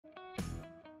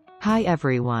Hi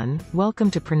everyone,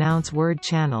 welcome to Pronounce Word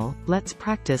channel. Let's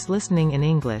practice listening in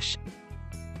English.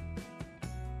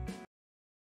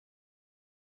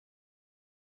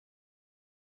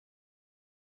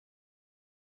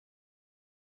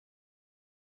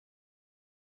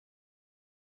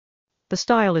 The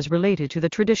style is related to the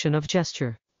tradition of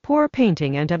gesture, pour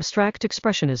painting and abstract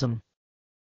expressionism.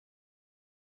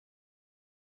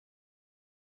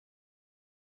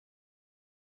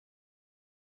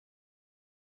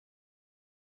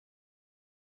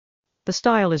 The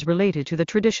style is related to the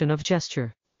tradition of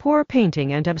gesture, pour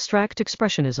painting and abstract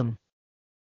expressionism.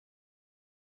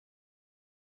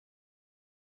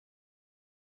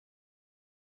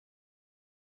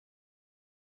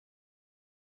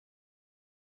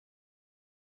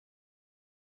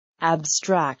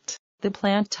 Abstract. The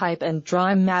plant type and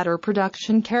dry matter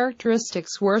production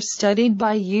characteristics were studied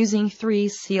by using 3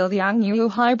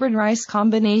 Sealyang hybrid rice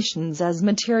combinations as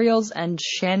materials and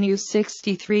Shan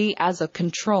 63 as a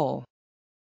control.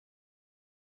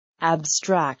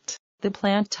 Abstract. The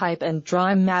plant type and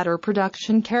dry matter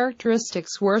production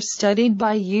characteristics were studied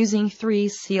by using 3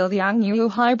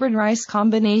 Sealyang hybrid rice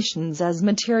combinations as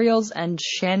materials and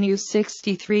Shan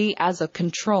 63 as a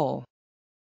control.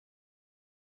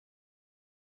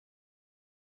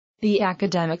 The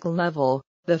academic level,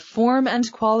 the form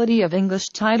and quality of English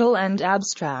title and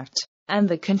abstract, and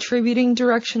the contributing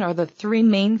direction are the 3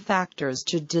 main factors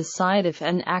to decide if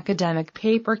an academic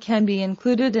paper can be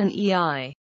included in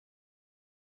EI.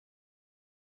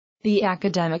 The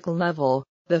academic level,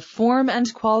 the form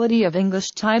and quality of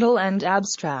English title and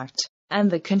abstract,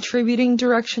 and the contributing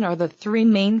direction are the 3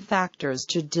 main factors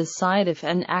to decide if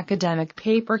an academic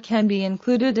paper can be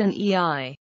included in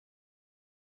EI.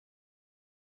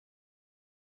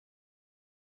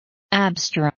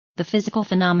 Abstract. The physical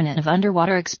phenomena of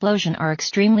underwater explosion are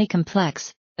extremely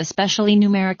complex, especially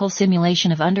numerical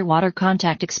simulation of underwater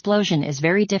contact explosion is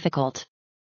very difficult.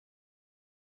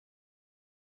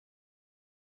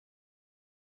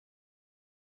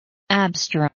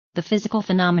 Abstract. The physical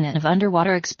phenomena of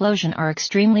underwater explosion are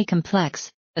extremely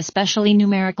complex, especially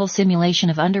numerical simulation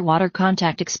of underwater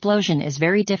contact explosion is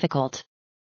very difficult.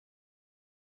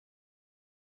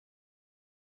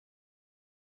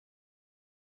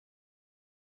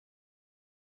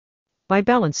 By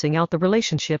balancing out the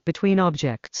relationship between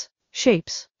objects,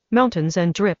 shapes, mountains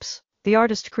and drips, the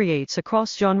artist creates a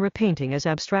cross-genre painting as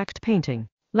abstract painting.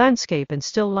 Landscape and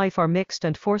still life are mixed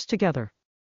and forced together.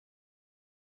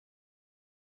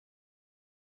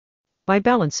 By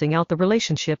balancing out the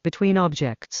relationship between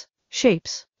objects,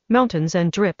 shapes, mountains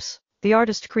and drips, the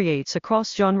artist creates a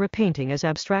cross-genre painting as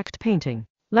abstract painting.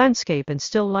 Landscape and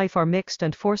still life are mixed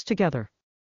and forced together.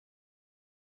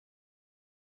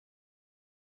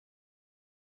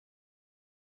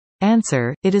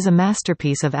 Answer: it is a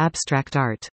masterpiece of abstract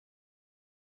art.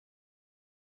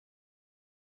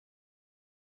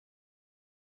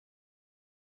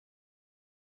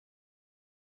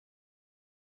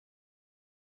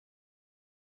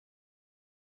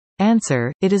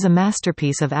 Answer: it is a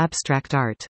masterpiece of abstract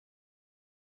art.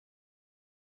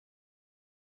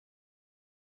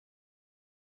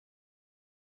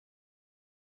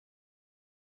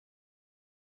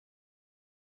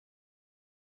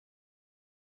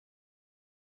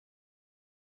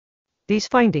 These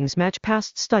findings match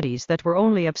past studies that were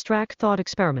only abstract thought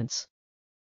experiments.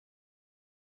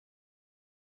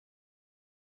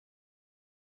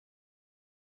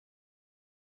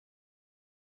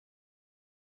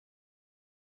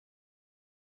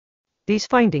 These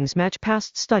findings match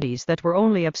past studies that were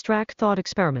only abstract thought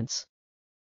experiments.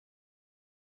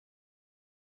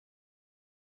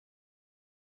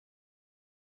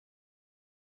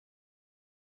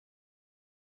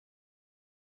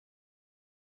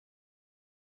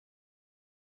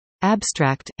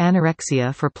 Abstract,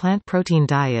 anorexia for plant protein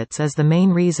diets is the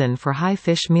main reason for high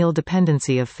fish meal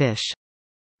dependency of fish.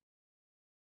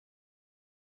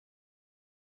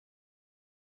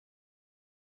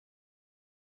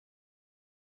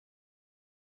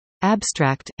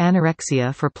 Abstract,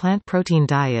 anorexia for plant protein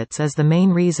diets is the main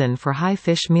reason for high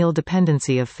fish meal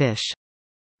dependency of fish.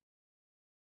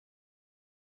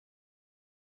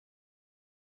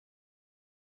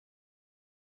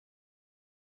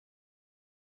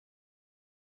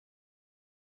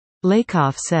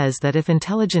 Lakoff says that if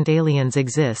intelligent aliens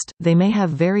exist, they may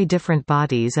have very different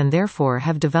bodies and therefore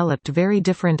have developed very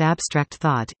different abstract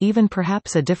thought, even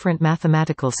perhaps a different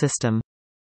mathematical system.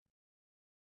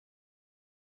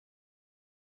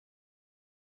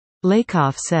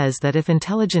 Lakoff says that if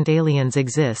intelligent aliens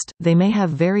exist, they may have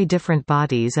very different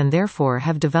bodies and therefore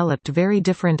have developed very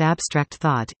different abstract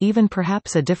thought, even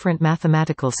perhaps a different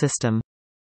mathematical system.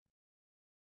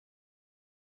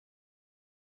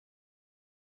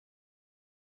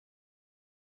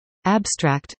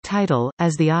 Abstract, title,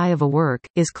 as the eye of a work,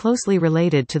 is closely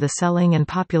related to the selling and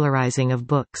popularizing of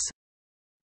books.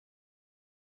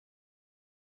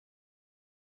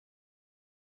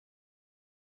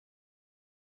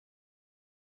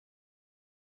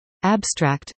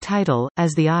 Abstract, title,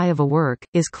 as the eye of a work,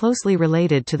 is closely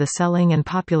related to the selling and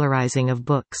popularizing of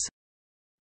books.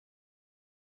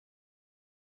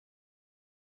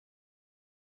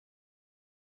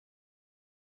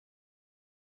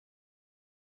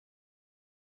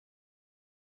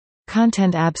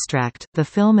 Content abstract, the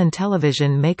film and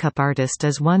television makeup artist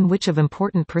is one which of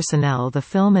important personnel the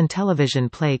film and television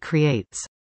play creates.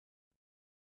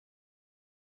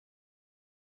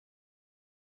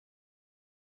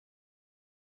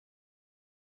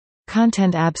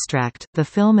 Content abstract, the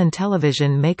film and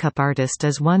television makeup artist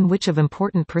is one which of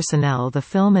important personnel the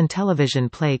film and television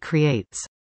play creates.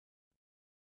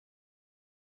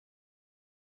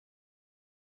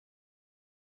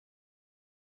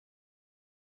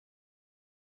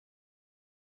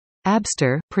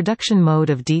 Abster, production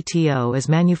mode of DTO is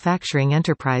manufacturing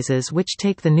enterprises which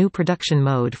take the new production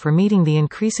mode for meeting the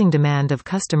increasing demand of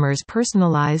customers.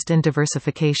 Personalized and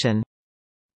diversification.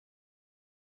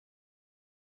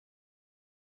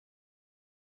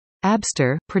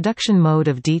 Abster, production mode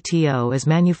of DTO is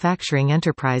manufacturing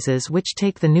enterprises which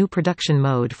take the new production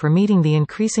mode for meeting the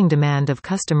increasing demand of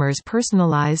customers.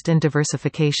 Personalized and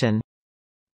diversification.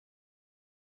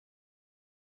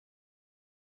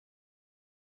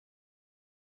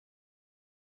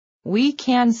 We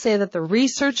can say that the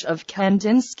research of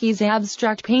Kandinsky's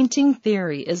abstract painting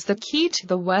theory is the key to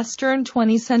the Western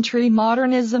 20th century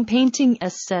modernism painting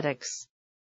aesthetics.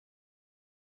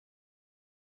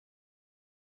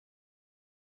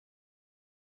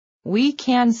 We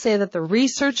can say that the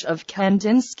research of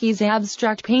Kandinsky's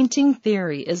abstract painting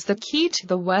theory is the key to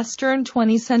the Western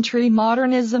 20th century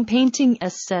modernism painting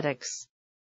aesthetics.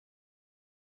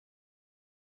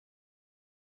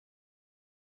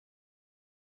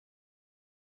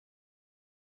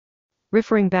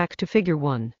 Referring back to Figure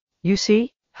 1, you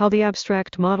see how the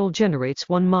abstract model generates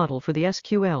one model for the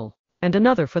SQL, and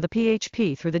another for the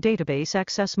PHP through the database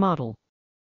access model.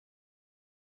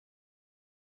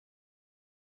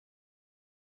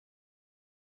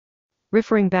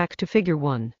 Referring back to Figure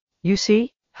 1, you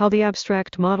see how the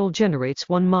abstract model generates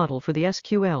one model for the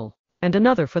SQL, and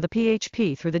another for the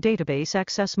PHP through the database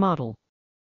access model.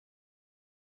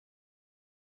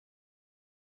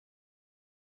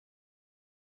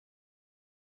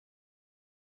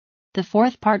 The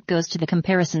fourth part goes to the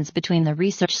comparisons between the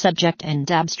research subject and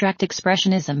abstract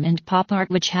expressionism and pop art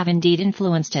which have indeed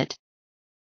influenced it.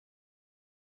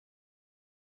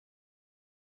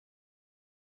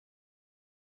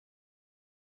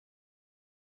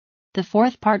 The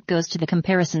fourth part goes to the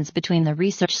comparisons between the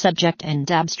research subject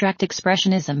and abstract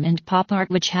expressionism and pop art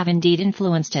which have indeed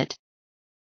influenced it.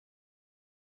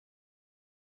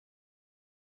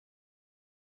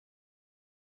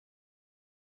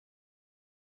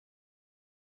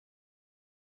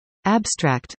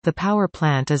 Abstract, the power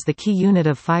plant is the key unit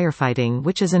of firefighting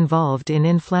which is involved in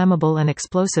inflammable and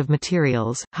explosive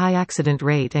materials, high accident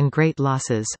rate and great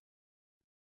losses.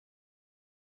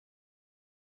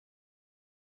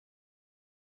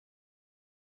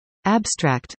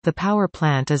 Abstract, the power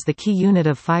plant is the key unit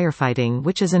of firefighting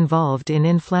which is involved in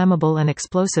inflammable and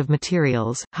explosive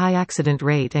materials, high accident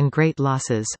rate and great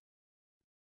losses.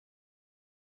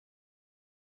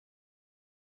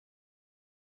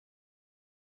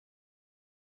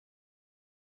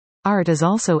 Art is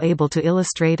also able to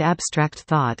illustrate abstract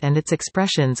thought and its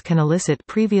expressions can elicit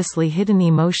previously hidden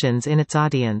emotions in its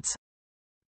audience.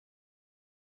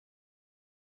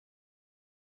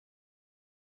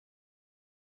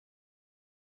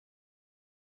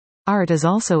 Art is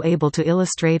also able to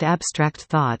illustrate abstract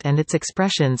thought and its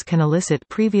expressions can elicit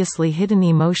previously hidden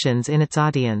emotions in its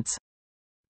audience.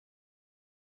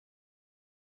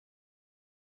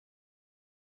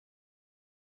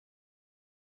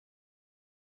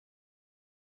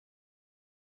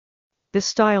 This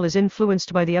style is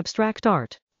influenced by the abstract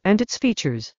art and its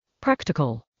features: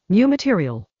 practical, new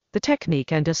material, the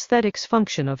technique and aesthetics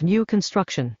function of new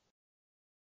construction.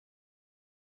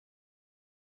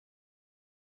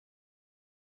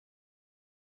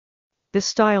 This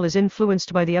style is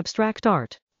influenced by the abstract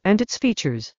art and its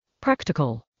features: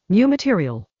 practical, new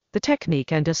material, the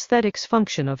technique and aesthetics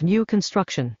function of new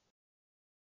construction.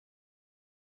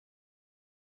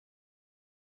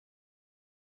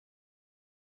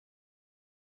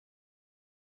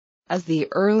 As the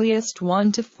earliest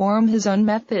one to form his own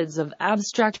methods of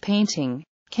abstract painting,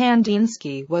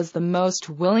 Kandinsky was the most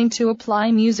willing to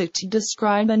apply music to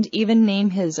describe and even name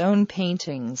his own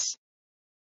paintings.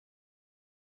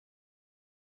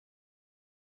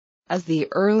 As the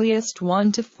earliest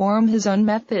one to form his own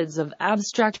methods of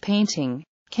abstract painting,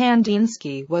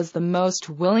 Kandinsky was the most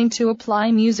willing to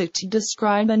apply music to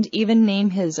describe and even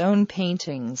name his own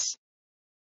paintings.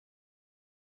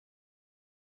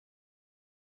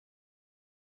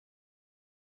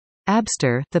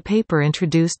 Abster, the paper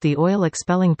introduced the oil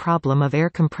expelling problem of air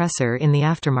compressor in the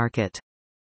aftermarket.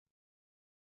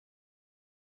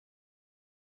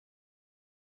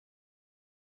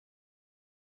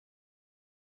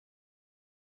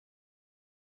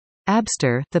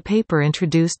 Abster, the paper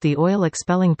introduced the oil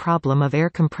expelling problem of air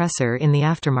compressor in the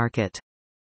aftermarket.